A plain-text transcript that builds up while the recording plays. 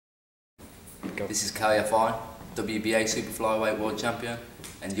go. This is KFI, WBA Super Flyweight World Champion,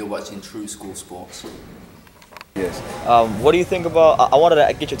 and you're watching True School Sports. Yes. What do you think about? I wanted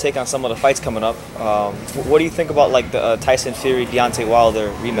to get your take on some of the fights coming up. What do you think about like the Tyson Fury Deontay Wilder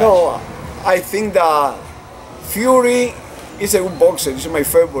rematch? No, I think that Fury is a good boxer. He's my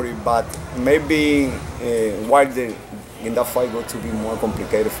favorite, but maybe Wilder in that fight going to be more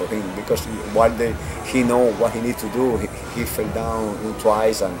complicated for him because Wilder, he know what he needs to do. He fell down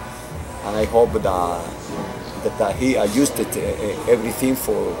twice, and I hope that he adjusted everything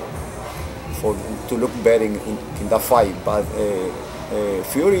to look better in that fight. But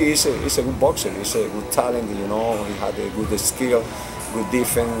Fury is a good boxer. He's a good talent. You know, he had a good skill, good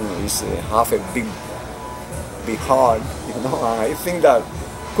defense. He's have a big heart. You know, and I think that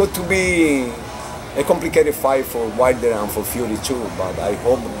could to be a complicated fight for Wilder and for Fury too. But I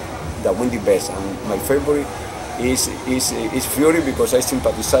hope that win the best. And my favorite is Fury because I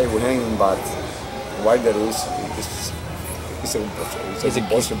sympathize with him. But Wilder is a good boxer. He's a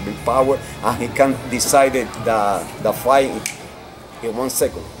boxer, big power, and he can decide the fight in 1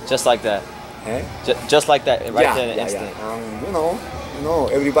 second. Just like that. Eh? Just like that, right yeah, there in an yeah, instant. yeah. You know,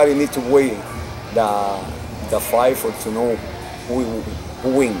 everybody needs to wait the fight to know who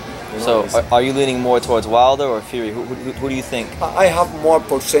win. You know, So, are you leaning more towards Wilder or Fury? Who do you think? I have more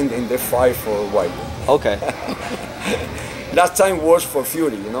percent in the fight for Wilder. Okay. Last time was for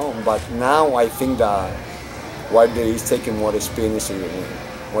Fury, you know, but now I think that Wilder is taking more experience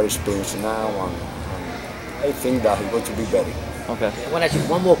now, and I think that he's going to be better. Okay. I want to ask you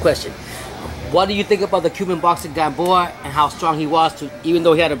one more question. What do you think about the Cuban boxer Gamboa and how strong he was, even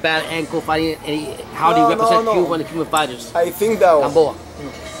though he had a bad ankle fighting, and how do you represent Cuba and the Cuban fighters? I think that Gamboa.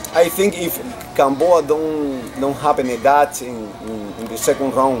 I think if Gamboa don't happen that in the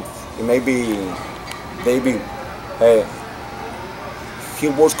second round, maybe he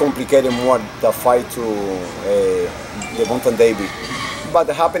was complicated more the fight to Deontay David. But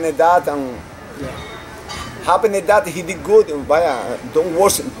happened that and happened that he did good. Don't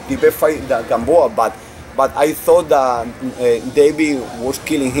was the best fight that Gamboa, but I thought that David was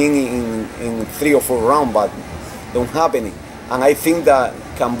killing him in 3 or 4 rounds, but don't happen. And I think that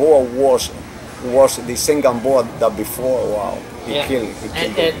Gamboa was the same Gamboa that before. Wow, he killed.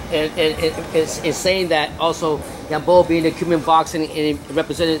 And it's saying that also Gamboa being a Cuban boxer and he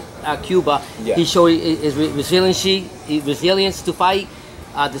represented Cuba, he showed his resilience to fight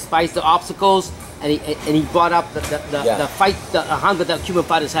despite the obstacles, and he brought up the fight, the hunger that Cuban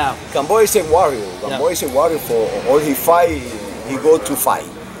fighters have. Gamboa is a warrior. Gamboa is a warrior for all he fight. He go to fight.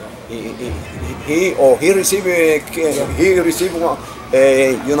 He received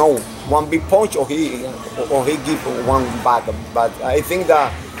one big punch, or he give one back. But I think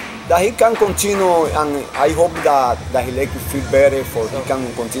that he can continue, and I hope that he like to feel better for he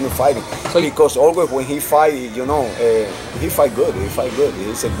can continue fighting. Because always when he fight, he fight good.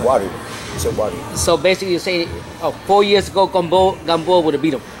 He's a warrior. So basically, you're saying, 4 years ago, Gamboa would have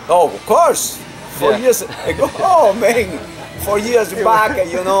beat him. Oh, of course. 4 years ago. Oh man. 4 years back,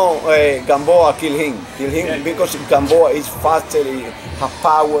 Gamboa killed him because Gamboa is faster, he has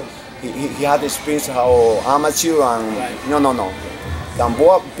power, he had experience how amateur, and no.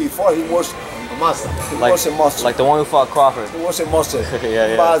 Gamboa before he was a monster. He was a monster. Like the one who fought Crawford. He was a monster.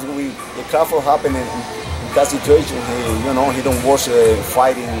 yeah. But the Crawford happened in that situation. He don't was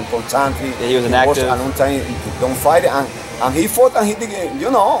fighting constantly. Yeah, he was inactive. A long time don't fight, and he fought, and he did.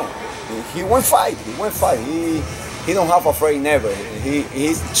 He won't fight. He don't have afraid never.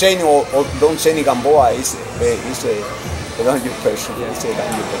 He's training or don't training Gamboa. He's a dangerous person. He's a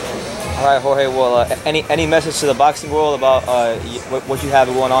dangerous person. All right, Jorge. Well, any message to the boxing world about what you have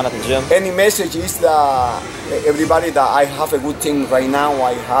going on at the gym? Any message is that everybody that I have a good team right now.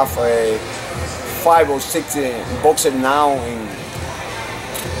 I have 5 or 6 boxers now in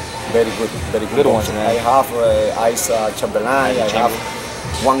very good ones. Man. I have Isa Chamberlain. I have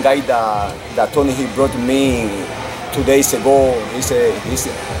one guy that Tony he brought me 2 days ago. He's a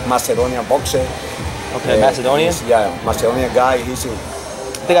Macedonian boxer. Okay, Macedonian? Macedonian guy.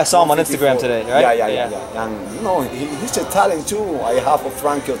 I think I saw him on Instagram today, right? Yeah. And he's a talent too. I have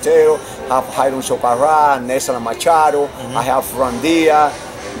Frankie Otero, I have Jairo Socarra, Nelson Machado, I have Randia,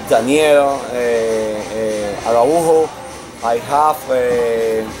 Daniel Araujo, I have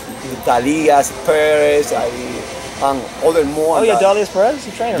Dalias Perez, and other more. Oh yeah, Dalias Perez,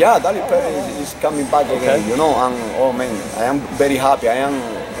 you train him? Yeah, Dalias Perez is coming back again, and oh man, I am very happy. I am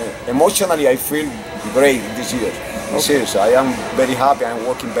emotionally, I feel great this year. Seriously, I am very happy. I'm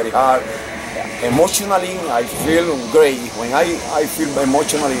working very hard. Emotionally, I feel great. When I feel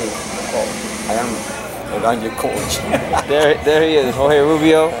emotionally, I am a dangerous coach. There he is, Jorge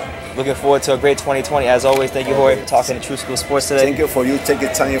Rubio. Looking forward to a great 2020. As always, thank you, Jorge, for talking to True School Sports today. Thank you for you taking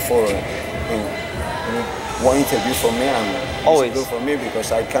time for one interview for me, and always it's good for me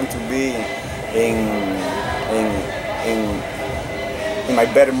because I come to be in my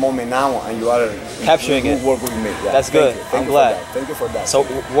better moment now, and you are capturing it. Work with me. Yeah, that's good. I'm glad. Thank you for that. So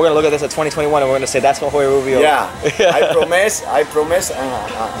we're gonna look at this at 2021, and we're gonna say that's what Jorge Rubio. Yeah, I promise, and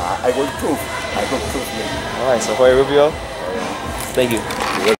I will prove. I will prove it. All right, so Jorge Rubio, thank you.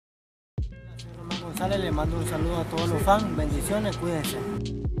 González, le mando un saludo a todos los fans, bendiciones, cuídense.